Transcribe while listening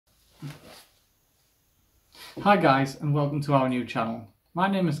Hi guys, and welcome to our new channel. My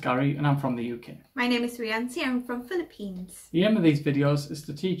name is Gary and I'm from the UK. My name is Reancy, I'm from Philippines. The aim of these videos is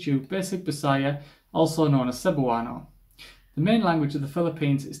to teach you basic Bisaya, also known as Cebuano. The main language of the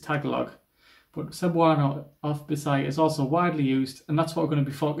Philippines is Tagalog, but Cebuano of Bisaya is also widely used, and that's what we're going to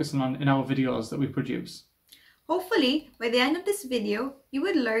be focusing on in our videos that we produce. Hopefully, by the end of this video, you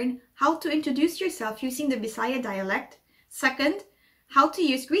would learn how to introduce yourself using the Bisaya dialect. Second, how to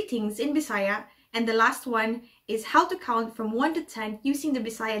use greetings in Bisaya. And the last one is how to count from 1 to 10 using the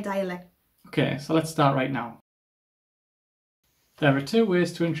Bisaya dialect. Okay, so let's start right now. There are two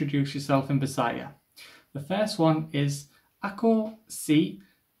ways to introduce yourself in Bisaya. The first one is Ako si,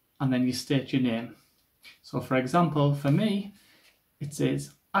 and then you state your name. So for example, for me, it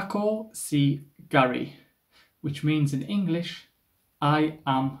says Ako si Gary, which means in English, I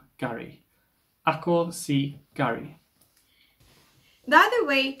am Gary. Ako si Gary. The other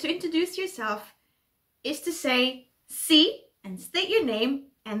way to introduce yourself is to say si and state your name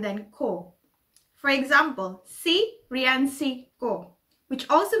and then ko. For example, si Reancy ko, which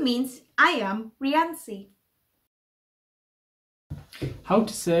also means I am Reancy. How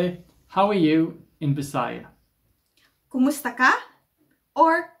to say how are you in Bisaya? Kumusta ka?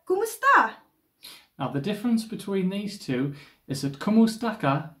 Or kumusta? Now the difference between these two is that kumusta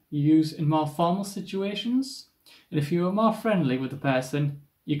ka you use in more formal situations, and if you are more friendly with the person,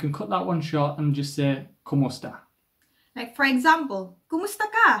 you can cut that one short and just say kumusta. Like for example,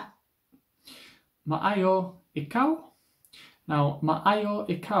 kumusta ka? Maayo ikaw? Now maayo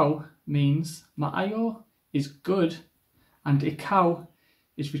ikaw means maayo is good and ikaw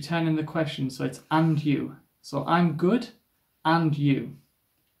is returning the question, so it's and you. So I'm good and you.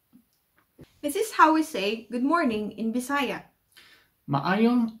 This is how we say good morning in Bisaya.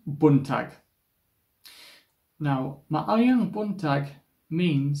 Maayong buntag. Now maayong buntag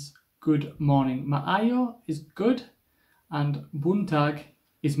means good morning. Maayo is good and buntag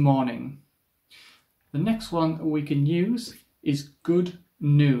is morning. The next one we can use is good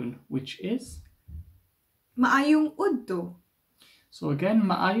noon, which is Maayong udto. So again,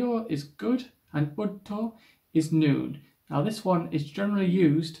 maayo is good and udto is noon. Now this one is generally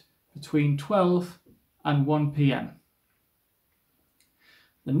used between 12 and 1 p.m.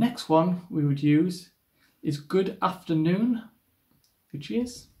 The next one we would use is good afternoon, which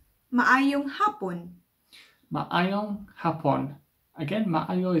is Maayong hapon. maayong hapon. Again,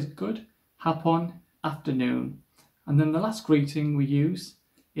 maayo is good, hapon, afternoon. And then the last greeting we use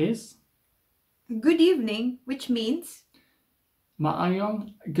is Good evening, which means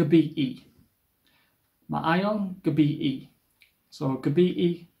maayong gabi. Maayong gabi. So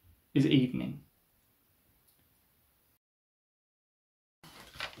gabi is evening.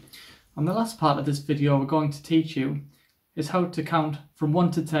 And the last part of this video we're going to teach you is how to count from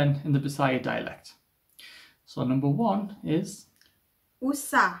 1 to 10 in the Bisaya dialect. So number 1 is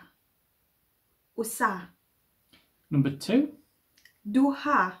usa. Usa. number 2,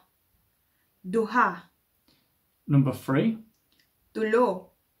 Duha. Duha. number 3, Tulo.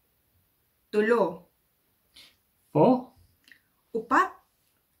 Tulo. 4, Upat.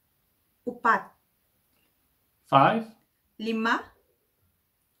 Upat. 5, Lima.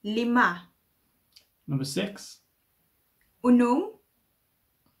 Lima. number 6, Unom.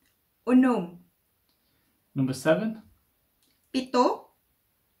 Unom. number 7, Pito.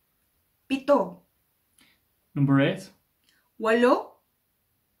 Pito. number 8, Walo.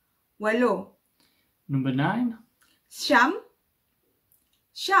 Walo. number 9, Siyam.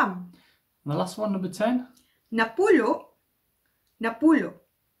 Siyam. and the last one, number 10. Napulo. Napulo.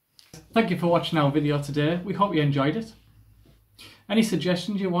 Thank you for watching our video today. We hope you enjoyed it. Any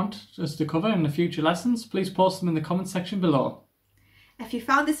suggestions you want us to cover in the future lessons, please post them in the comment section below. If you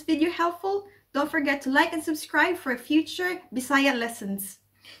found this video helpful, don't forget to like and subscribe for future Bisaya lessons.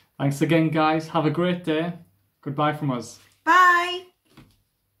 Thanks again guys, have a great day. Goodbye from us. Bye!